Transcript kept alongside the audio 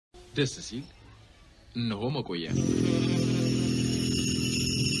ደስ ሲል ነው መቆያ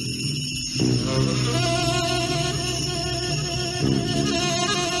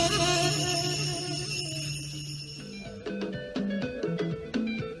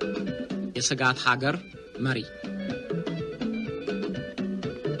የስጋት ሀገር መሪ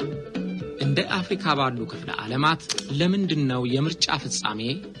እንደ አፍሪካ ባሉ ክፍለ ዓለማት ለምንድነው የምርጫ ፍጻሜ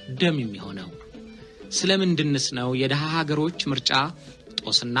ደም የሚሆነው? ስለምንድንስ ነው የደሃ ሀገሮች ምርጫ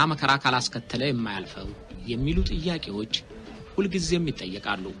ጦስና መከራ ካላስከተለ የማያልፈው? የሚሉ ጥያቄዎች ሁልጊዜም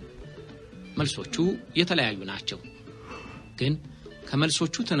ይጠየቃሉ። መልሶቹ የተለያዩ ናቸው። ግን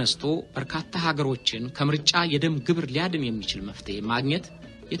ከመልሶቹ ተነስቶ በርካታ ሀገሮችን ከምርጫ የደም ግብር ሊያድን የሚችል መፍትሄ ማግኘት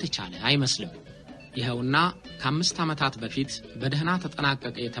የተቻለ አይመስልም። ይሄውና ከ5 ዓመታት በፊት በደህና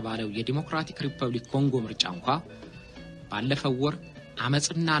ተጠናቀቀ የተባለው የዲሞክራቲክ ሪፐብሊክ ኮንጎ ምርጫ እንኳን ባለፈው ወር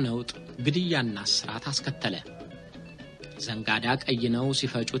አመጽና ነውጥ ግድያና እስራት አስከተለ። ዘንጋዳ ቀይ ነው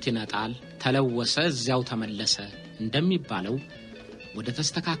ሲፈጩት ይነጣል፣ ተለወሰ እዚያው ተመለሰ እንደሚባለው ወደ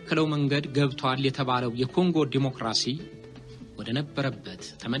ተስተካከለው መንገድ ገብቷል የተባለው የኮንጎ ዲሞክራሲ ወደ ነበረበት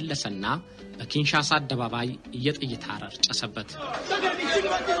ተመለሰና በኪንሻሳ አደባባይ የጥይት አረር ጨሰበት።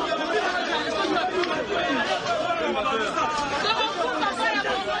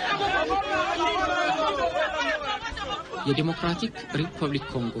 የዲሞክራቲክ ሪፐብሊክ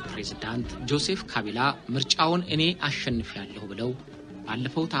ኮንጎ ፕሬዝዳንት ጆሴፍ ካቢላ ምርጫውን እኔ አሸንፊያለሁ ብለው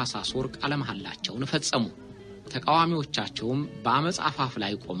ባለፈው ታህሳስ ወር ቃለ መሐላቸውን ፈጸሙ። ተቃዋሚዎቻቸውም በአመጽ አፋፍ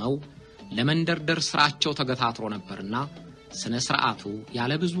ላይ ቆመው ለመንደርደር ስራቸው ተገታትሮ ነበርና ስነ ስርዓቱ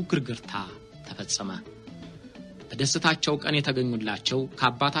ያለ ብዙ ግርግርታ ተፈጸመ። በደስታቸው ቀን የተገኙላቸው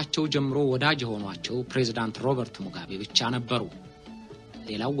ከአባታቸው ጀምሮ ወዳጅ የሆኗቸው ፕሬዝዳንት ሮበርት ሙጋቤ ብቻ ነበሩ።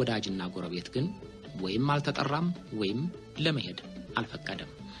 ሌላው ወዳጅና ጎረቤት ግን ወይም አልተጠራም ወይም ለመሄድ አልፈቀደም።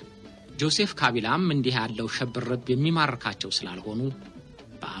 ጆሴፍ ካቢላም እንዲህ ያለው ሸብረብ የሚማርካቸው ስላልሆኑ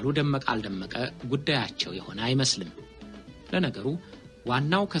በዓሉ ደመቀ አልደመቀ ጉዳያቸው የሆነ አይመስልም። ለነገሩ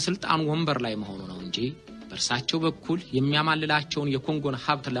ዋናው ከስልጣን ወንበር ላይ መሆኑ ነው እንጂ በርሳቸው በኩል የሚያማልላቸውን የኮንጎን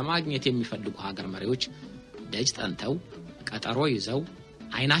ሀብት ለማግኘት የሚፈልጉ ሀገር መሪዎች ደጅ ጠንተው ቀጠሮ ይዘው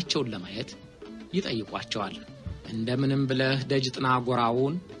አይናቸውን ለማየት ይጠይቋቸዋል። እንደምንም ብለህ ደጅ ጥና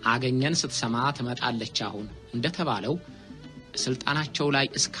ጎራውን አገኘን ስትሰማ ትመጣለች አሁን እንደተባለው ስልጣናቸው ላይ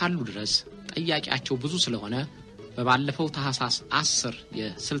እስካሉ ድረስ ጠያቂያቸው ብዙ ስለሆነ በባለፈው ታህሳስ 10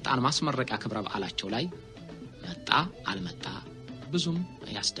 የስልጣን ማስመረቂያ ክብረ በዓላቸው ላይ መጣ አልመጣ ብዙም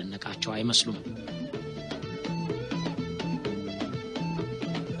ያስደነቃቸው አይመስሉም።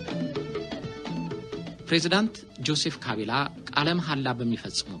 ፕሬዝዳንት ጆሴፍ ካቢላ ቃለ መሐላ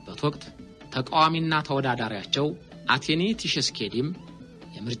በሚፈጽሙበት ወቅት ተቃዋሚና ተወዳዳሪያቸው አቴኒ ቲሸስኬዲም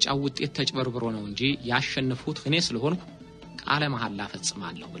የምርጫው ውጤት ተጭበርብሮ ነው እንጂ ያሸነፉት እኔ ስለሆንኩ ቃለ መሐላ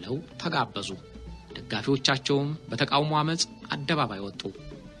ፈጽማለሁ ብለው ተጋበዙ። ደጋፊዎቻቸውም በተቃውሞ አመጽ አደባባይ ወጡ።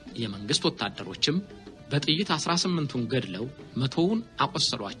 የመንግስት ወታደሮችም በጥይት 18ቱን ገድለው 100ውን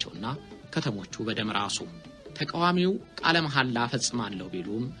አቆሰሏቸውና ከተሞቹ በደም ራሱ። ተቃዋሚው ቃለ መሐላ ፈጽማለሁ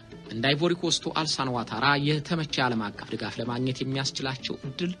ቢሉም እንደ አይቮሪ ኮስቱ አልሳን ዋታራ የተመቸ ዓለም አቀፍ ድጋፍ ለማግኘት የሚያስችላቸው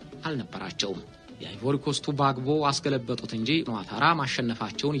እድል አልነበራቸውም። የአይቮሪ ኮስቱ ባግቦ አስገለበጡት እንጂ ዋታራ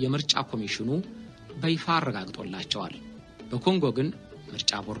ማሸነፋቸውን የምርጫ ኮሚሽኑ በይፋ አረጋግጦላቸዋል። በኮንጎ ግን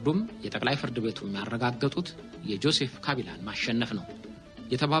ምርጫ ቦርዱም የጠቅላይ ፍርድ ቤቱ የሚያረጋግጡት የጆሴፍ ካቢላን ማሸነፍ ነው።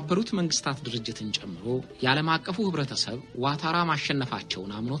 የተባበሩት መንግስታት ድርጅትን ጨምሮ የዓለም አቀፉ ህብረተሰብ ዋታራ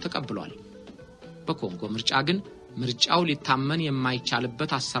ማሸነፋቸውን አምኖ ተቀብሏል። በኮንጎ ምርጫ ግን ምርጫው ሊታመን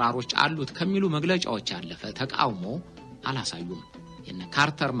የማይቻልበት አሰራሮች አሉት ከሚሉ መግለጫዎች ያለፈ ተቃውሞ አላሳዩም። የነ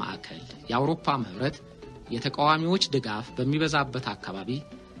ካርተር ማዕከል የአውሮፓ ህብረት የተቃዋሚዎች ድጋፍ በሚበዛበት አካባቢ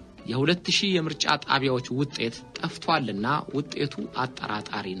የ2000 የምርጫ ጣቢያዎች ውጤት ጠፍቷልና ውጤቱ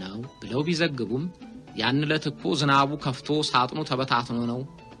አጠራጣሪ ነው ብለው ቢዘግቡም ያን ለተኮ ዝናቡ ከፍቶ ሳጥኑ ተበታትኖ ነው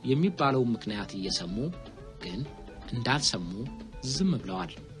የሚባለው ምክንያት እየሰሙ ግን እንዳልሰሙ ዝም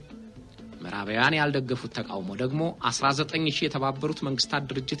ብለዋል። ምዕራባውያን ያልደገፉት ተቃውሞ ደግሞ 19000 የተባበሩት መንግስታት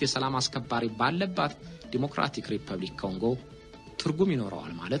ድርጅት የሰላም አስከባሪ ባለባት ዲሞክራቲክ ሪፐብሊክ ኮንጎ ትርጉም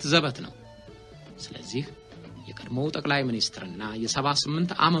ይኖረዋል ማለት ዘበት ነው። ስለዚህ የቀድሞው ጠቅላይ ሚኒስትርና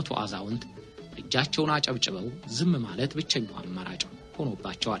የ78 ዓመቱ አዛውንት እጃቸውን አጨብጭበው ዝም ማለት ብቸኛው አማራጭ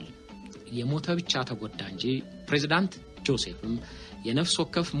ሆኖባቸዋል። የሞተ ብቻ ተጎዳ እንጂ ፕሬዝዳንት ጆሴፍም የነፍስ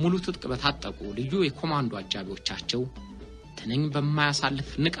ወከፍ ሙሉ ትጥቅ በታጠቁ ልዩ የኮማንዶ አጃቢዎቻቸው ትንኝ በማያሳልፍ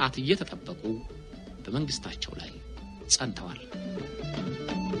ንቃት እየተጠበቁ በመንግስታቸው ላይ ጸንተዋል።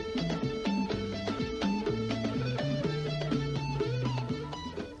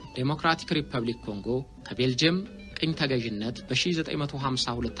 ዲሞክራቲክ ሪፐብሊክ ኮንጎ ከቤልጅየም ቅኝ ተገዥነት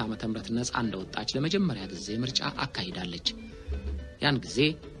በ1952 ዓመተ ምህረት ነፃ እንደወጣች ለመጀመሪያ ጊዜ ምርጫ አካሂዳለች። ያን ጊዜ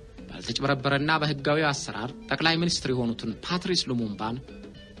ባልተጭበረበረና በህጋዊ አሰራር ጠቅላይ ሚኒስትር የሆኑትን ፓትሪስ ሉሙምባን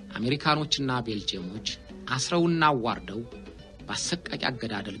አሜሪካኖችና ቤልጂየሞች አስረውና አዋርደው በአሰቃቂ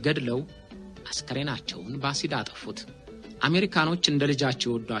አገዳደል ገድለው አስከሬናቸውን በአሲድ አጠፉት። አሜሪካኖች እንደ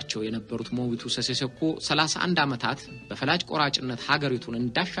ልጃቸው ወዷቸው የነበሩት ሞቡቱ ሴሴ ሴኮ 31 ዓመታት በፈላጭ ቆራጭነት ሀገሪቱን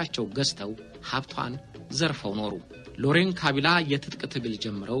እንዳሻቸው ገዝተው ሀብቷን ዘርፈው ኖሩ። ሎሬን ካቢላ የትጥቅ ትግል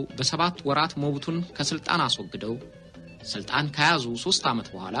ጀምረው በ7 ወራት ሞቡቱን ከስልጣን አስወግደው ስልጣን ከያዙ 3 ዓመት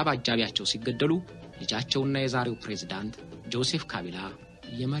በኋላ ባጃቢያቸው ሲገደሉ ልጃቸውና የዛሬው ፕሬዝዳንት ጆሴፍ ካቢላ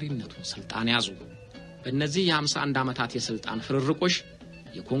የመሪነቱን ስልጣን ያዙ። በእነዚህ የ51 ዓመታት የስልጣን ፍርርቆሽ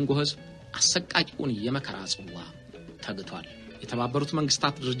የኮንጎ ህዝብ አሰቃቂውን የመከራ ጽዋ ተግቷል። የተባበሩት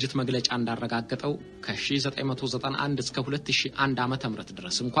መንግስታት ድርጅት መግለጫ እንዳረጋገጠው ከ1991 እስከ 2001 ዓመተ ምህረት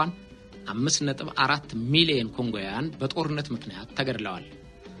ድረስ እንኳን 5.4 ሚሊዮን ኮንጎያውያን በጦርነት ምክንያት ተገድለዋል።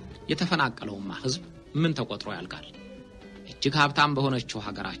 የተፈናቀለውማ ህዝብ ምን ተቆጥሮ ያልቃል? እጅግ ሀብታም በሆነችው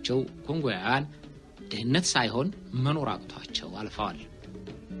ሀገራቸው ኮንጎያውያን ድህነት ሳይሆን መኖር አቅቷቸው አልፈዋል።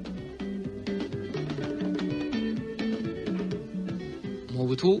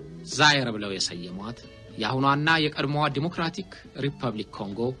 ሞቡቱ ዛይር ብለው የሰየሟት የአሁኗና የቀድሞዋ ዲሞክራቲክ ሪፐብሊክ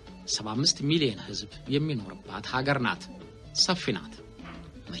ኮንጎ 75 ሚሊዮን ህዝብ የሚኖርባት ሀገር ናት። ሰፊ ናት።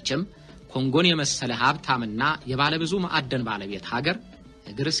 መቼም ኮንጎን የመሰለ ሀብታምና የባለብዙ ማዕድን ባለቤት ሀገር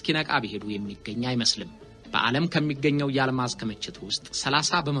እግር እስኪነቃ ቢሄዱ የሚገኝ አይመስልም። በዓለም ከሚገኘው የአልማዝ ክምችት ውስጥ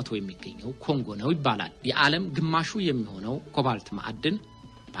 30% የሚገኘው ኮንጎ ነው ይባላል። የዓለም ግማሹ የሚሆነው ኮባልት ማዕድን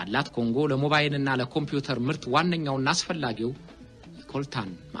ባላት ኮንጎ ለሞባይልና ለኮምፒውተር ምርት ዋነኛውና አስፈላጊው የኮልታን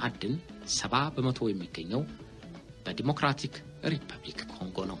ማዕድን 70% የሚገኘው በዲሞክራቲክ ሪፐብሊክ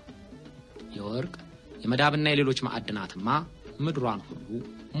ኮንጎ ነው። የወርቅ የመዳብና የሌሎች ማዕድናትማ ምድሯን ሁሉ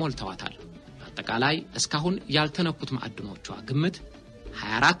ሞልተዋታል። በአጠቃላይ እስካሁን ያልተነኩት ማዕድኖቿ ግምት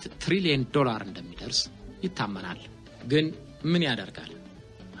 $24 ትሪሊየን እንደሚደርስ ይታመናል። ግን ምን ያደርጋል?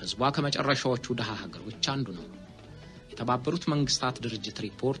 ህዝቧ ከመጨረሻዎቹ ደሃ ሀገሮች አንዱ ነው። የተባበሩት መንግስታት ድርጅት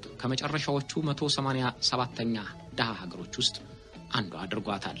ሪፖርት ከመጨረሻዎቹ 187ኛ ደሃ ሀገሮች ውስጥ አንዱ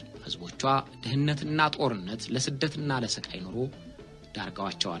አድርጓታል። ህዝቦቿ ድህነትና ጦርነት ለስደትና ለስቃይ ኑሮ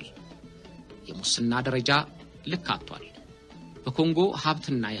ዳርገዋቸዋል። የሙስና ደረጃ ልካቷል። በኮንጎ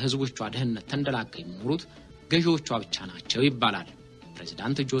ሀብትና የህዝቦቿ ድህነት ተንደላቀው የሚኖሩት ገዢዎቿ ብቻ ናቸው ይባላል።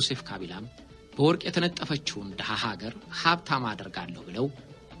 ፕሬዝዳንት ጆሴፍ ካቢላም በወርቅ የተነጠፈችውን ደሃ ሀገር ሀብታም አደርጋለሁ ብለው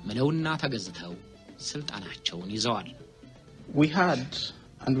ምለውና ተገዝተው ስልጣናቸውን ይዘዋል። We had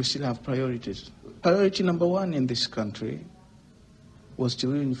and we still have priorities. Priority number 1 in this country was to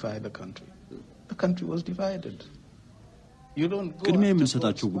reunify the country. The country was divided. ቅድሚያ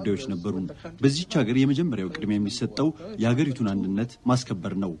የምንሰጣቸው ጉዳዮች ነበሩ። በዚህች ሀገር የመጀመሪያው ቅድሚያ የሚሰጠው የሀገሪቱን አንድነት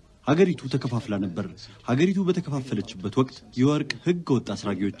ማስከበር ነው። ሀገሪቱ ተከፋፍላ ነበር። ሀገሪቱ በተከፋፈለችበት ወቅት የወርቅ ህገ ወጥ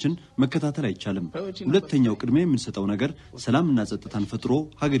አስራጊዎችን መከታተል አይቻልም። ሁለተኛው ቅድሚያ የምንሰጠው ነገር ሰላምና ጸጥታን ፈጥሮ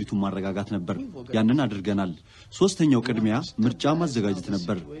ሀገሪቱን ማረጋጋት ነበር። ያንን አድርገናል። ሶስተኛው ቅድሚያ ምርጫ ማዘጋጀት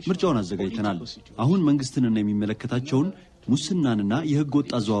ነበር። ምርጫውን አዘጋጅተናል። አሁን መንግስትንና የሚመለከታቸውን ሙስናንና የህገ ወጥ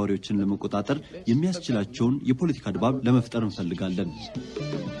አዘዋዋሪዎችን ለመቆጣጠር የሚያስችላቸውን የፖለቲካ ድባብ ለመፍጠር እንፈልጋለን።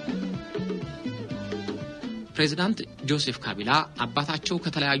 ፕሬዝዳንት ጆሴፍ ካቢላ አባታቸው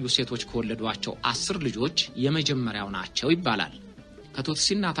ከተለያዩ ሴቶች ከወለዷቸው 10 ልጆች የመጀመሪያው ናቸው ይባላል። ከቶትሲ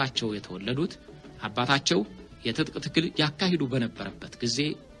እናታቸው የተወለዱት አባታቸው የትጥቅ ትግል ያካሂዱ በነበረበት ጊዜ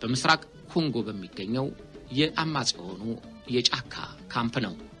በምስራቅ ኮንጎ በሚገኘው የአማጽያኑ የጫካ ካምፕ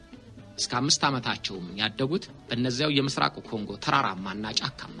ነው። እስከ 5 ዓመታቸውም ያደጉት በእነዚያው የምስራቅ ኮንጎ ተራራማና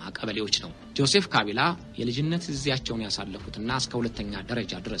ጫካማ ቀበሌዎች ነው። ጆሴፍ ካቢላ የልጅነት ጊዜያቸውን ያሳለፉትና እስከ 2ኛ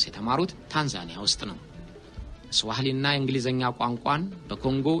ደረጃ ድረስ የተማሩት ታንዛኒያ ውስጥ ነው። ስዋሂሊና እንግሊዘኛ ቋንቋን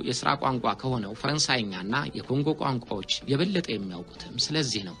በኮንጎ የሥራ ቋንቋ ከሆነው ፈረንሳይኛና የኮንጎ ቋንቋዎች የበለጠ የሚያውቁትም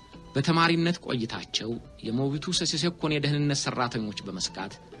ስለዚህ ነው። በተማሪነት ቆይታቸው የሞቡቱ ሴሴ ሴኮን የደህንነት ሰራተኞች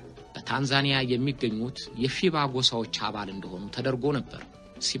በመስጋት በታንዛኒያ የሚገኙት የፊባ ጎሳዎች አባል እንደሆኑ ተደርጎ ነበር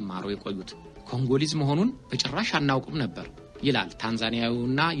ሲማሩ የቆዩት። ኮንጎሊዝ መሆኑን በጭራሽ አናውቅም ነበር ይላል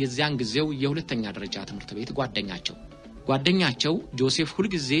ታንዛኒያዊውና የዚያን ጊዜው የ2ኛ ደረጃ ትምህርት ቤት ጓደኛቸው ጆሴፍ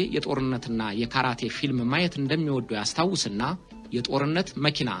ሁልጊዜ የጦርነትና የካራቴ ፊልም ማየት እንደሚወዱ ያስታውስና የጦርነት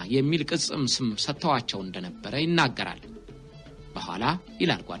መኪና የሚል ቅጽም ስም ሰጥተዋቸው እንደነበረ ይናገራል። በኋላ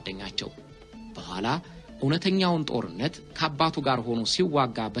ይላል ጓደኛቸው፣ በኋላ እውነተኛውን ጦርነት ከአባቱ ጋር ሆኖ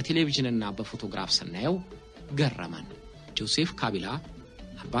ሲዋጋ በቴሌቪዥንና በፎቶግራፍ ስናየው ገረመን። ጆሴፍ ካቢላ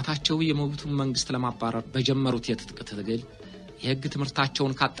አባታቸው የሞቡቱን መንግስት ለማባረር በጀመሩት የትጥቅ ትግል የህግ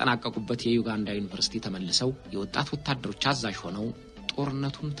ትምህርታቸውን ካጠናቀቁበት የዩጋንዳ ዩኒቨርሲቲ ተመልሰው የወጣት ወታደሮች አዛዥ ሆነው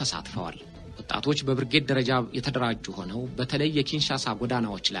ጦርነቱን ተሳትፈዋል። ወጣቶች በብርጌድ ደረጃ የተደራጁ ሆነው በተለይ የኪንሻሳ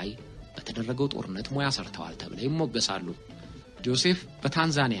ጎዳናዎች ላይ በተደረገው ጦርነት ሙያ ሰርተዋል ተብለው ይሞገሳሉ። ጆሴፍ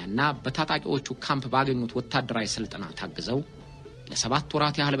በታንዛኒያና በታጣቂዎቹ ካምፕ ባገኙት ወታደራዊ ስልጠና ታግዘው ለ7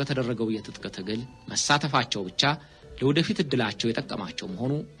 ወራት ያህል በተደረገው የትጥቅ ትግል መሳተፋቸው ብቻ ለወደፊት እድላቸው የጠቀማቸው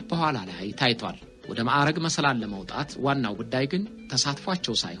መሆኑ በኋላ ላይ ታይቷል። ወደ ማዕረግ መሰላል ለመውጣት ዋናው ጉዳይ ግን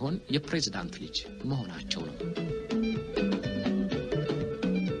ተሳትፏቸው ሳይሆን የፕሬዝዳንት ልጅ መሆናቸው ነው።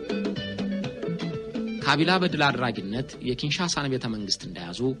 ካቢላ በድል አድራጊነት የኪንሻሳን ቤተ መንግስት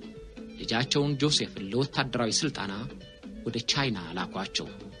እንደያዙ ልጃቸውን ጆሴፍን ለወታደራዊ ስልጣና ወደ ቻይና ላኳቸው።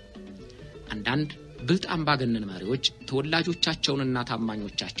 አንዳንድ ብልጥ አምባገነን መሪዎች ተወላጆቻቸውንና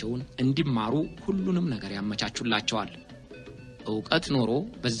ታማኞቻቸውን እንዲማሩ ሁሉንም ነገር ያመቻቹላቸዋል። ዕውቀት ኖሮ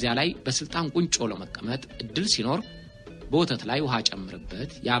በዚያ ላይ በስልጣን ቁንጮ ለመቀመጥ እድል ሲኖር በወተት ላይ ውሃ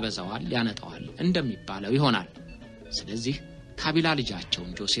ጨምርበት ያበዛዋል ያነጣዋል እንደሚባለው ይሆናል። ስለዚህ ካቢላ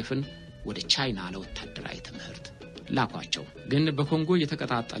ልጃቸውን ጆሴፍን ወደ ቻይና ለወታደራዊ ትምህርት ላኳቸው። ግን በኮንጎ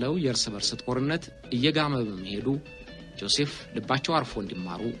የተቀጣጠለው የእርስ በርስ ጦርነት እየጋመ በመሄዱ ጆሴፍ ልባቸው አርፎ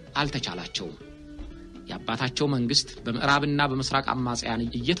እንዲማሩ አልተቻላቸውም። የአባታቸው መንግስት በምዕራብና በመስራቅ አማጽያን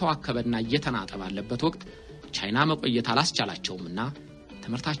እየተዋከበና እየተናጠ ባለበት ወቅት ቻይና መቆየት አላስቻላቸውምና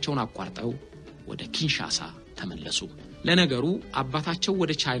ትምህርታቸውን አቋርጠው ወደ ኪንሻሳ ተመለሱ። ለነገሩ አባታቸው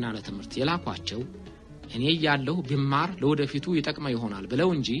ወደ ቻይና ለትምህርት የላኳቸው እኔ ያለው ቢማር ለወደፊቱ ይጠቅመው ይሆናል ብለው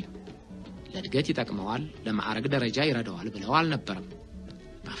እንጂ ለድገት ይጠቅመዋል ለማዕረግ ደረጃ ይረዳዋል ብለው አልነበረም።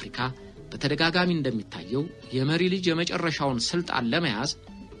 በአፍሪካ በተደጋጋሚ እንደሚታየው የመሪ ልጅ የመጨረሻውን ስልጣን ለመያዝ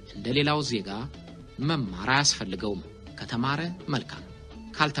እንደሌላው ዜጋ መማር አያስፈልገውም። ከተማረ መልካም፣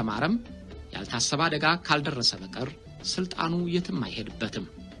 ካልተማረም ያልታሰበ አደጋ ካልደረሰ በቀር ስልጣኑ የትም አይሄድበትም።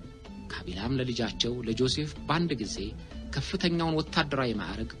 ካቢላም ለልጃቸው ለጆሴፍ ባንድ ጊዜ ከፍተኛውን ወታደራዊ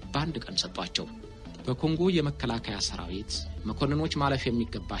ማዕረግ ባንድ ቀን ሰጧቸው። በኮንጎ የመከላከያ ሰራዊት መኮንኖች ማለፍ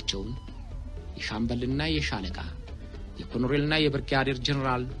የሚገባቸውን የሻምበልና የሻለቃ የኮሎኔልና የብርጋዴር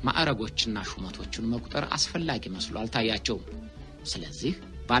ጀነራል ማዕረጎችና ሹመቶችን መቁጠር አስፈላጊ መስሎ አልታያቸውም። ስለዚህ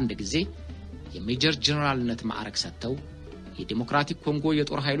ባንድ ጊዜ የሜጀር ጀነራልነት ማዕረግ ሰጥተው የዲሞክራቲክ ኮንጎ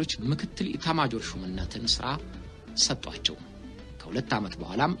የጦር ኃይሎች ምክትል ኢታማጆር ሹምነትን ስራ ሰጧቸው። ከ2 ዓመት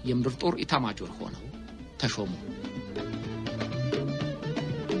በኋላም የምድር ጦር ኢታማጆር ሆነው ተሾሙ።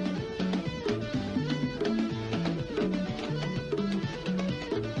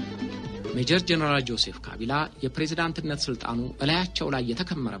 ሜጀር ጀነራል ጆሴፍ ካቢላ የፕሬዝዳንትነት ስልጣኑ እላያቸው ላይ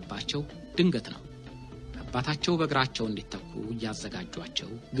የተከመረባቸው ድንገት ነው። አባታቸው በእግራቸው እንዲተኩ ያዘጋጇቸው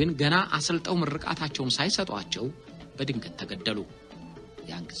ግን ገና አሰልጠው ምርቃታቸውን ሳይሰጧቸው በድንገት ተገደሉ።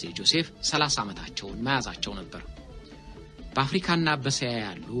 ያን ጊዜ ጆሴፍ 30 ዓመታቸውን መያዛቸው ነበር። በአፍሪካና በእስያ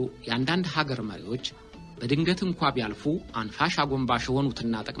ያሉ የአንዳንድ ሀገር መሪዎች በድንገት እንኳን ቢያልፉ አንፋሽ አጎንባሽ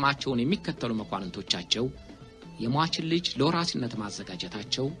ሆኑትና ጥቅማቸውን የሚከተሉ መኳንንቶቻቸው የሟችን ልጅ ለወራሲነት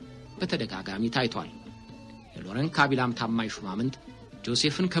ማዘጋጀታቸው በተደጋጋሚ ታይቷል። የሎረንት ካቢላም ታማኝ ሹማምንት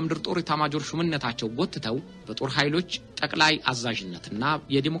ጆሴፍን ከምድር ጦር ኢታማጆር ሹምነታቸው ጎትተው በጦር ኃይሎች ጠቅላይ አዛዥነትና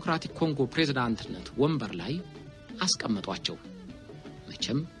የዲሞክራቲክ ኮንጎ ፕሬዝዳንትነት ወንበር ላይ አስቀመጧቸው።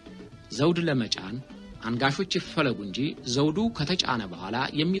 መቼም ዘውድ ለመጫን አንጋሾች ይፈለጉ እንጂ ዘውዱ ከተጫነ በኋላ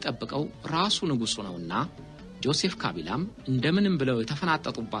የሚጠብቀው ራሱ ንጉሱ ነውና ጆሴፍ ካቢላም እንደምንም ብለው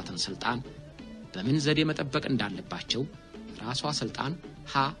የተፈናጠጡባትን ስልጣን በምን ዘዴ መጠበቅ እንዳለባቸው ራሷ ስልጣን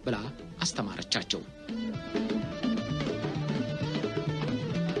ሀ ብላ አስተማረቻቸው።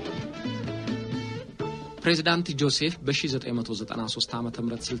 ፕሬዝዳንት ጆሴፍ በ1993 ዓመተ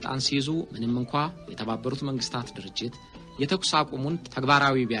ምህረት ስልጣን ሲይዙ ምንም እንኳን የተባበሩት መንግስታት ድርጅት የተኩስ አቁሙን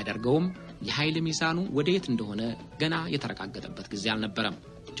ተግባራዊ ቢያደርገውም የኃይል ሚዛኑ ወዴት እንደሆነ ገና የተረጋገጠበት ጊዜ አልነበረም።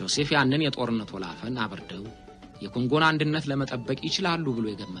 ጆሴፍ ያንን የጦርነት ወላፈን አበርደው የኮንጎን አንድነት ለመጠበቅ ይችላሉ ብሎ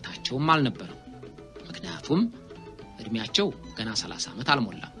የገመታቸውም አልነበረም። ምክንያቱም እድሜያቸው ገና 30 ዓመት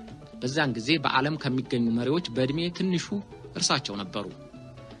አልሞላም። በዛን ጊዜ በዓለም ከሚገኙ መሪዎች በእድሜ ትንሹ እርሳቸው ነበሩ።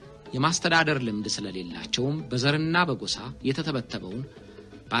 የማስተዳደር ልምድ ስለሌላቸውም በዘርና በጎሳ የተተበተበውን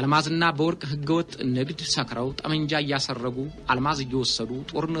በአልማዝና በወርቅ ህገወጥ ንግድ ሰክረው ጠመንጃ እያሰረጉ አልማዝ እየወሰዱ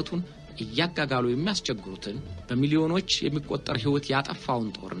ጦርነቱን እያጋጋሉ የሚያስቸግሩትን በሚሊዮኖች የሚቆጠር ህይወት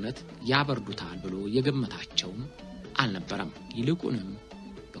ያጠፋውን ጦርነት ያበርዱታል ብሎ የገመታቸው አልነበረም። ይልቁንም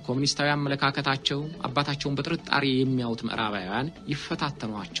በኮሙኒስታዊ አመለካከታቸው አባታቸውን በጥርጣሬ የሚያዩት ምዕራባውያን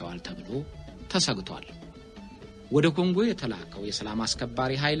ይፈታተኗቸዋል ተብሎ ተሰግቷል። ወደ ኮንጎ የተላከው የሰላም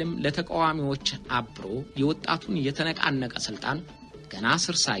አስከባሪ ኃይልም ለተቃዋሚዎች አብሮ የወጣቱን የተነቃነቀ ስልጣን ገና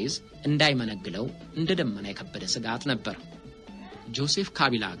ስር ሳይዝ እንዳይመነግለው እንደ ደመና የከበደ ስጋት ነበር። ጆሴፍ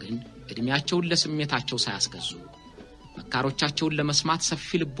ካቢላ ግን እድሜያቸውን ለስሜታቸው ሳያስገዙ መካሮቻቸውን ለመስማት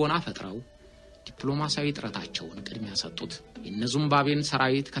ሰፊ ልቦና ፈጥረው ዲፕሎማሲያዊ ጥረታቸውን ቅድሚያ ሰጡት። የነዙምባቤን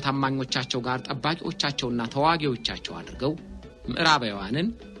ሰራዊት ከታማኞቻቸው ጋር ጠባቂዎቻቸውና ተዋጊዎቻቸው አድርገው ምዕራባውያንን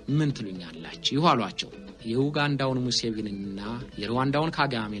ምን ትሉኛላችሁ አሏቸው። የኡጋንዳውን ሙሴቪንና የሩዋንዳውን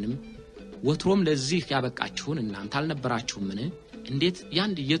ካጋሜንም ወትሮም ለዚህ ያበቃችሁን እናንተ አልነበራችሁምን? እንዴት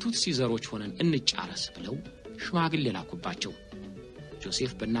ያንድ የቱትሲ ዘሮች ሆነን እንጫረስ ብለው ሽማግሌ ላኩባቸው።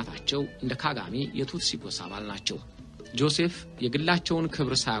 ጆሴፍ በእናታቸው እንደ ካጋሜ የቱትሲ ጎሳ አባል ናቸው። ጆሴፍ የግላቸውን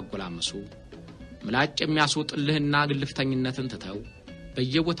ክብር ሳያጎላምሱ ምላጭ የሚያስወጥልህና ግልፍተኝነትን ትተው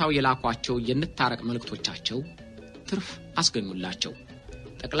በየቦታው የላኳቸው የንታረቅ መልእክቶቻቸው ትርፍ አስገኙላቸው።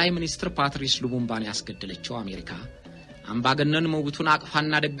 ጠቅላይ ሚኒስትር ፓትሪስ ሉሙምባን ያስገደለችው አሜሪካ፣ አምባገነን ሞቡቱን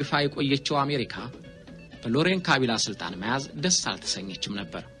አቅፋና ደግፋ የቆየችው አሜሪካ በሎሬን ካቢላ ስልጣን መያዝ ደስ አልተሰኘችም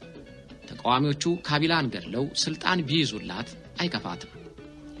ነበር። ተቃዋሚዎቹ ካቢላን ገድለው ስልጣን ቢይዙላት አይከፋትም።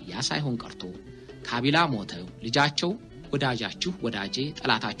 ያ ሳይሆን ቀርቶ ካቢላ ሞተው ልጃቸው ወዳጃችሁ ወዳጄ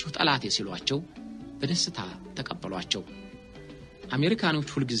ጠላታችሁ ጠላቴ ሲሏቸው በደስታ ተቀበሏቸው። አሜሪካኖች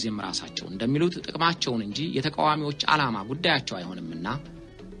ሁልጊዜም ራሳቸው እንደሚሉት ጥቅማቸውን እንጂ የተቃዋሚዎች ዓላማ ጉዳያቸው አይሆንምና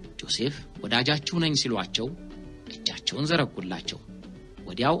ጆሴፍ ወዳጃችሁ ነኝ ሲሏቸው እጃቸውን ዘረጉላቸው።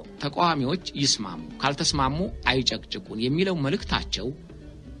 ወዲያው ተቃዋሚዎች ይስማሙ ካልተስማሙ አይጨቅጭቁን የሚለው መልእክታቸው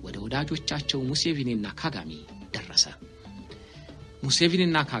ወደ ወዳጆቻቸው ሙሴቪኒና ካጋሚ ደረሰ።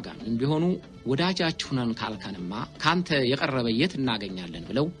 ሙሴቪኒና ካጋሚም ቢሆኑ ወዳጃችሁ ነን ካልከንማ ካንተ የቀረበ የት እናገኛለን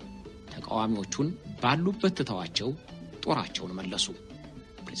ብለው ተቃዋሚዎቹን ባሉበት ተተዋቸው ጦራቸውን መለሱ።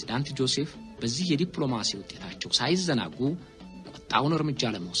 ፕሬዝዳንት ጆሴፍ በዚህ የዲፕሎማሲ ውጤታቸው ሳይዘናጉ ቁጣውን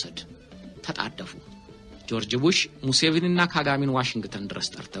እርምጃ ለመውሰድ ተጣደፉ። ጆርጅ ቡሽ ሙሴቪኒና ካጋሚን ዋሽንግተን ድረስ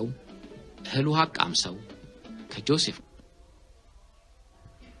ጠርተው እህል ውሃ ቃምሰው ከጆሴፍ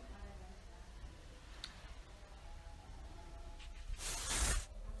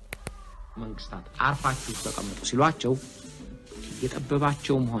መንግስታት አርፋችሁ ተቀመጡ ሲሏቸው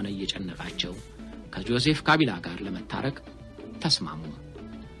የጠበባቸውም ሆነ እየጨነቃቸው ከጆሴፍ ካቢላ ጋር ለመታረቅ ተስማሙ።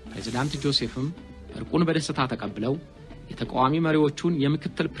 ፕሬዝዳንት ጆሴፍም እርቁን በደስታ ተቀብለው የተቃዋሚ መሪዎቹን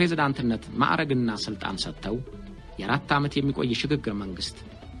የምክትል ፕሬዝዳንትነት ማዕረግና ስልጣን ሰጥተው የ4 ዓመት የሚቆይ ሽግግር መንግስት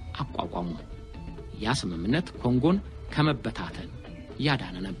አቋቋሙ። ያ ስምምነት ኮንጎን ከመበታተን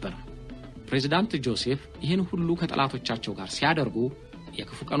ያዳነ ነበር። ፕሬዝዳንት ጆሴፍ ይህን ሁሉ ከጠላቶቻቸው ጋር ሲያደርጉ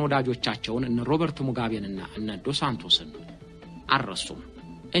የክፉ ቀን ወዳጆቻቸውን እነ ሮበርት ሙጋቤንና እነ ዶስ ሳንቶስን አረሱም።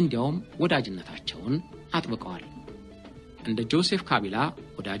 እንዲያውም ወዳጅነታቸውን አጥብቀዋል። እንደ ጆሴፍ ካቢላ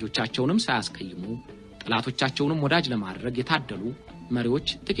ወዳጆቻቸውንም ሳያስቀይሙ ጠላቶቻቸውንም ወዳጅ ለማድረግ የታደሉ መሪዎች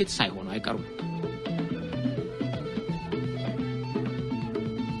ጥቂት ሳይሆኑ አይቀሩም።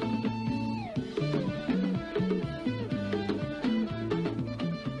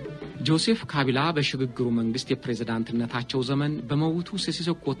 ጆሴፍ ካቢላ በሽግግሩ መንግስት የፕሬዝዳንትነታቸው ዘመን በሞቡቱ ሴሴ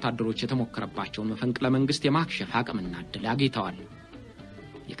ሴኮ ወታደሮች የተሞከረባቸውን መፈንቅለ መንግስት የማክሸፍ አቅምና ዕድል አግኝተዋል።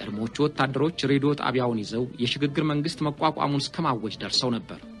 የቀድሞዎቹ ወታደሮች ሬዲዮ ጣቢያውን ይዘው የሽግግር መንግስት መቋቋሙን እስከማወጅ ደርሰው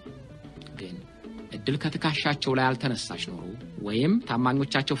ነበር። ግን ዕድል ከትካሻቸው ላይ አልተነሳች ኖሮ ወይም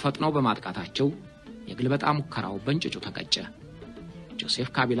ታማኞቻቸው ፈጥነው በማጥቃታቸው የግልበጣ ሙከራው በእንጭጩ ተቀጨ። ጆሴፍ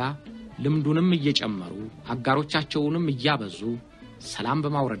ካቢላ ልምዱንም እየጨመሩ አጋሮቻቸውንም እያበዙ ሰላም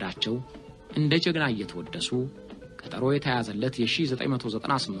በማውረዳቸው እንደ ጀግና እየተወደሱ ቀጠሮ የተያዘለት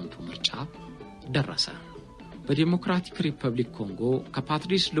የ1998 ምርጫ ደረሰ። በዲሞክራቲክ ሪፐብሊክ ኮንጎ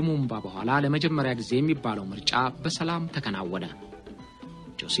ከፓትሪስ ሉሙምባ በኋላ ለመጀመሪያ ጊዜ የሚባለው ምርጫ በሰላም ተከናወነ።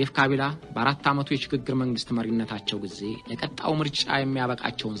 ጆሴፍ ካቢላ በ4 ዓመቱ የሽግግር መንግስት መሪነታቸው ጊዜ ለቀጣው ምርጫ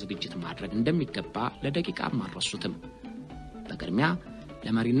የሚያበቃቸውን ዝግጅት ማድረግ እንደሚገባ ለደቂቃም አልረሱትም። በቅድሚያ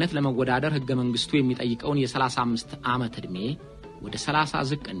ለመሪነት ለመወዳደር ህገ መንግስቱ የሚጠይቀውን የ35 ዓመት ዕድሜ ወደ 30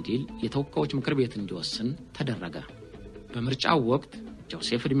 ዝቅ እንዲል የተወካዮች ምክር ቤት እንዲወስን ተደረገ። በምርጫው ወቅት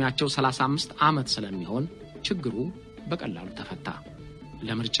ጆሴፍ ዕድሜያቸው 35 ዓመት ስለሚሆን ችግሩ በቀላሉ ተፈታ።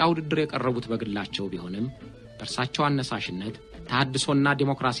 ለምርጫው ውድድር የቀረቡት በግላቸው ቢሆንም በእርሳቸው አነሳሽነት ተሐድሶና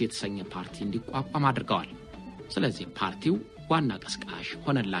ዲሞክራሲ የተሰኘ ፓርቲ እንዲቋቋም አድርገዋል። ስለዚህ ፓርቲው ዋና ቀስቃሽ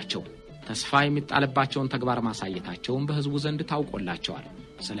ሆነላቸው። ተስፋ የሚጣልባቸውን ተግባር ማሳየታቸውን በህዝቡ ዘንድ ታውቆላቸዋል።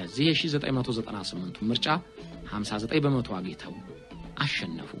 ስለዚህ የ1998 ምርጫ 59 በመቶ አግኝተው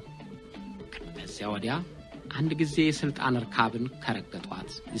አሸነፉ። ከዚያ ወዲያ አንድ ጊዜ የስልጣን እርካብን ከረገጧት፣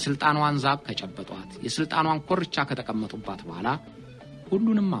 የስልጣኗን ዛብ ከጨበጧት፣ የስልጣኗን ኮርቻ ከተቀመጡባት በኋላ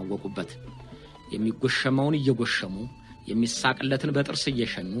ሁሉንም አወቁበት። የሚጎሸመውን እየጎሸሙ የሚሳቅለትን በጥርስ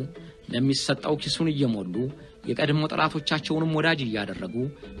እየሸኑ ለሚሰጣው ኪሱን እየሞሉ የቀድሞ ጠላቶቻቸውንም ወዳጅ እያደረጉ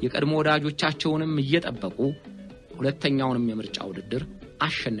የቀድሞ ወዳጆቻቸውንም እየጠበቁ ሁለተኛውንም የምርጫ ውድድር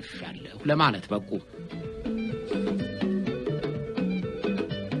አሸንፈያለሁ ለማለት በቁ።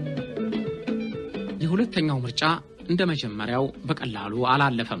 የሁለተኛው ምርጫ እንደመጀመሪያው በቀላሉ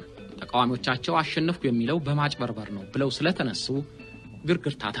አላለፈም። ተቃዋሚዎቻቸው አሸነፍኩ የሚለው በማጭበርበር ነው ብለው ስለተነሱ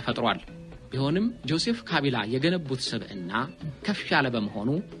ግርግርታ ተፈጥሯል። ቢሆንም ጆሴፍ ካቢላ የገነቡት ስብዕና ከፍ ያለ በመሆኑ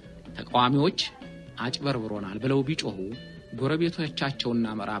ተቃዋሚዎች አጭበርብሮናል ብለው ቢጮሁ ጎረቤቶቻቸውና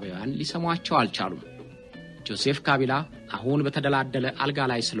ምዕራባውያን ሊሰሟቸው አልቻሉም። ጆሴፍ ካቢላ አሁን በተደላደለ አልጋ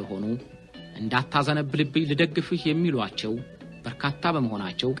ላይ ስለሆኑ እንዳታዘነብልብኝ ልደግፍህ የሚሏቸው በርካታ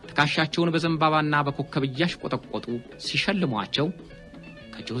በመሆናቸው ትካሻቸውን በዘንባባና በኮከብ እያሽቆጠቆጡ ሲሸልሟቸው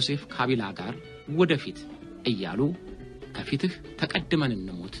ከጆሴፍ ካቢላ ጋር ወደፊት እያሉ ከፊትህ ተቀድመን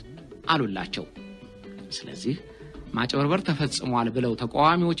እንሞት አሉላቸው ስለዚህ ማጭበርበር ተፈጽሟል ብለው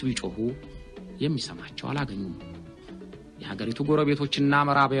ተቃዋሚዎች ቢጮሁ የሚሰማቸው አላገኙም የሀገሪቱ ጎረቤቶችና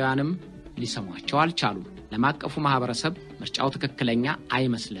መራቢያንም ሊሰማቸው አልቻሉም ለማቀፉ ማህበረሰብ ምርጫው ትክክለኛ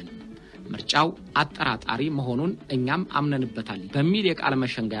አይመስልንም ምርጫው አጠራጣሪ መሆኑን እኛም አምነንበታል በሚል የቃል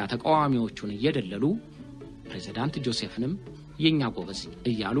መሸንጋያ ተቃዋሚዎቹን እየደለሉ ፕሬዝዳንት ጆሴፍንም የኛ ጎበዝ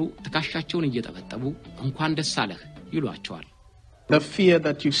እያሉ ተካሻቸውን እየተበጠቡ እንኳን ደስ አለህ ይሏቸዋል The fear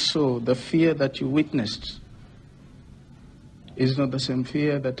that you saw, the fear that you witnessed is not the same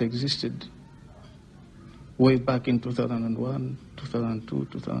fear that existed way back in 2001, 2002,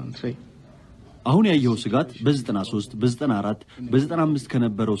 2003. አሁን ያየው ስጋት በ93 በ94 በ95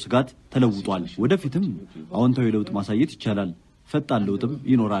 ከነበረው ስጋት ተለውጧል ወደፊትም አዎንታዊ ለውጥ ማሳየት ይቻላል ፈጣን ለውጥም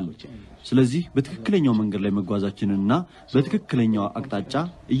ይኖራል ስለዚህ በትክክለኛው መንገድ ላይ መጓዛችንና በትክክለኛው አቅጣጫ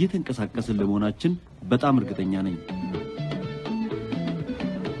እየተንቀሳቀስን ለመሆናችን በጣም እርግጠኛ ነኝ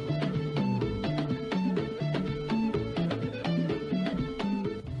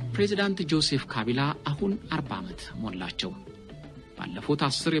ፕሬዝዳንት ጆሴፍ ካቢላ አሁን 40 ዓመት ሞላቸው ባለፉት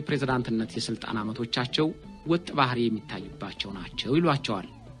 10 የፕሬዝዳንትነት የስልጣን ዓመቶቻቸው ወጥ ባህሪ የሚታይባቸው ናቸው ይሏቸዋል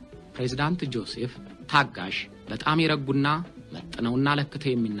ፕሬዝዳንት ጆሴፍ ታጋሽ በጣም ይረጉና መጥነውና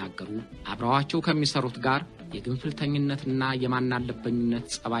ለክተው የሚናገሩ አብረዋቸው ከሚሰሩት ጋር የግንፍልተኝነትና የማናለበኝነት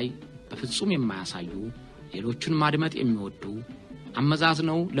ጸባይ በፍጹም የማያሳዩ ሌሎችን ማድመጥ የሚወዱ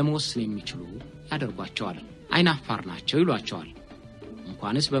አመዛዝነው ለመወሰን የሚችሉ ያደርጓቸዋል አይናፋር ናቸው ይሏቸዋል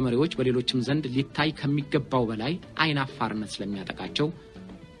እንኳንስ በመሪዎች በሌሎችም ዘንድ ሊታይ ከሚገባው በላይ አይናፋርነት ስለሚያጠቃቸው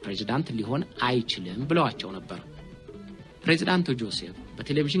ፕሬዝዳንት ሊሆን አይችልም ብለዋቸው ነበር ፕሬዝዳንት ጆሴፍ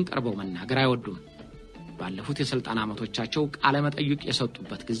በቴሌቪዥን ቀርበው መናገር አይወዱም ባለፉት የስልጣን ዓመቶቻቸው ቃለ መጠይቅ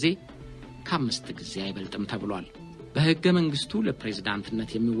የሰጡበት ጊዜ ከ5 ጊዜ አይበልጥም ተብሏል በህገ መንግስቱ ለፕሬዝዳንትነት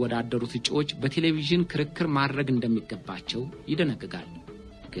የሚወዳደሩት እጩዎች በቴሌቪዥን ክርክር ማድረግ እንደሚገባቸው ይደነግጋል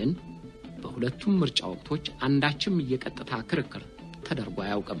ግን በሁለቱም ምርጫ ወቅቶች አንዳችም የቀጥታ ክርክር ተደርጎ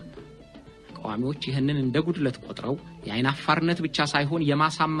አያውቅም ተቃዋሚዎች ይህንን እንደ ጉድለት ቆጥረው የአይናፋርነት ብቻ ሳይሆን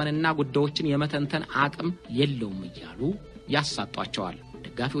የማሳመንና ጉዳዮችን የመተንተን አቅም የለውም እያሉ ያሳጧቸዋል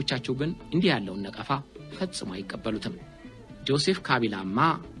ደጋፊዎቻቸው ግን እንዲህ ያለውን ነቀፋ ፈጽሞ አይቀበሉትም ጆሴፍ ካቢላማ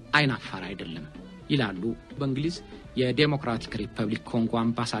አይናፋር አይደለም ይላሉ በእንግሊዝ የዴሞክራቲክ ሪፐብሊክ ኮንጎ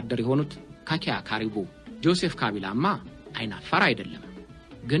አምባሳደር የሆኑት ካኪያ ካሪቡ ጆሴፍ ካቢላማ አይናፋር አይደለም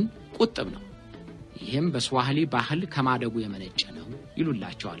ግን ቁጥብ ነው ይሄም በስዋሂሊ ባህል ከማደጉ የመነጨ ነው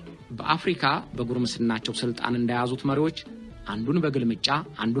ይሉላቸዋል በአፍሪካ በጉርምስናቸው ስልጣን እንደያዙት መሪዎች አንዱን በግልምጫ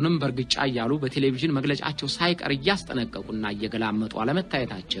አንዱንም በርግጫ ያያሉ በቴሌቪዥን መግለጫቸው ሳይቀር ያስጠነቀቁና እየገላመጡ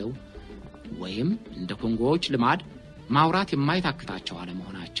አለመታየታቸው ወይም እንደ ኮንጎዎች ልማድ ማውራት የማይታክታቸው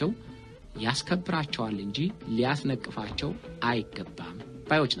አለመሆናቸው ያስከብራቸዋል እንጂ ሊያስነቅፋቸው አይገባም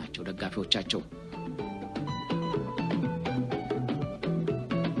ባዮች ናቸው ደጋፊዎቻቸው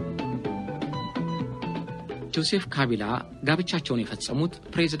ጆሴፍ ካቢላ ጋብቻቸውን የፈጸሙት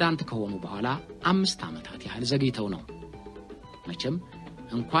ፕሬዝዳንት ከሆኑ በኋላ 5 ዓመታት ያህል ዘግይተው ነው መቼም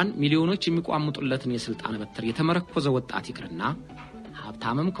እንኳን ሚሊዮኖች የሚቋምጡለትን የስልጣን በትር የተመረኮዘ ወጣት ይቅርና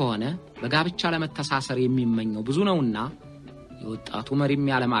ሀብታምም ከሆነ በጋብቻ ለመተሳሰር የሚመኘው ብዙ ነውና የወጣቱ መሪም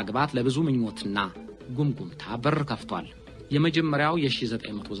ያለማግባት ለብዙ ምኞትና ጉምጉምታ በር ከፍቷል የመጀመሪያው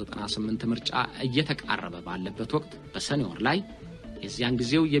የ1998 ምርጫ እየተቃረበ ባለበት ወቅት በሰኔ ወር ላይ የዚያን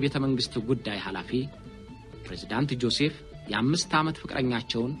ጊዜው የቤተ መንግስት ጉዳይ ኃላፊ ፕሬዝዳንት ጆሴፍ የ5 ዓመት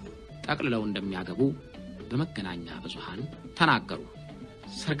ፍቅረኛቸውን ጠቅልለው እንደሚያገቡ በመገናኛ ብዙሃን ተናገሩ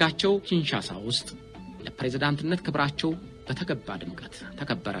ሰርጋቸው ኪንሻሳ ውስጥ ለፕሬዝዳንትነት ክብራቸው በተገባ ድምቀት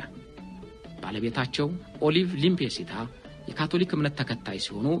ተከበረ ባለቤታቸው ኦሊቭ ሊምፔሲታ የካቶሊክ እምነት ተከታይ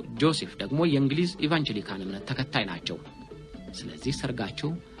ሲሆኑ ጆሴፍ ደግሞ የእንግሊዝ ኢቫንጀሊካን እምነት ተከታይ ናቸው ስለዚህ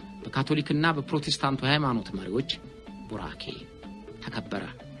ሰርጋቸው በካቶሊክና በፕሮቴስታንት ሃይማኖት መሪዎች ቡራኬ ተከበረ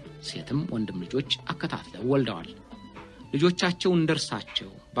ሴትም ወንድም ልጆች አከታትለው ወልደዋል ልጆቻቸው እንደርሳቸው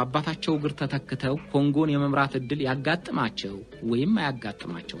በአባታቸው እግር ተተክተው ኮንጎን የመምራት ዕድል ያጋጥማቸው ወይም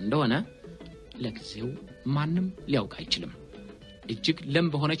አያጋጥማቸው እንደሆነ ለጊዜው ማንንም ሊያውቅ አይችልም እጅግ ለም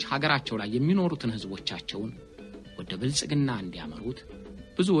በሆነች ሀገራቸው ላይ የሚኖሩትን ህዝቦቻቸውን ወደ ብልጽግና እንዲያመሩት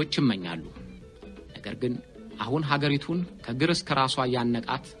ብዙዎች ይመኛሉ ነገር ግን አሁን ሀገሪቱን ከግር እስከ ራሷ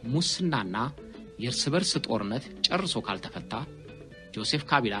ያነቃት ሙስናና የእርስ በርስ ጦርነት ጨርሶ ካልተፈታ ጆሴፍ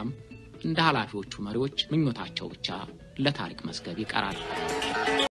ካቢላም እንደ ኃላፊዎቹ መሪዎች ምኞታቸው ብቻ ለታሪክ መዝገብ ይቀራል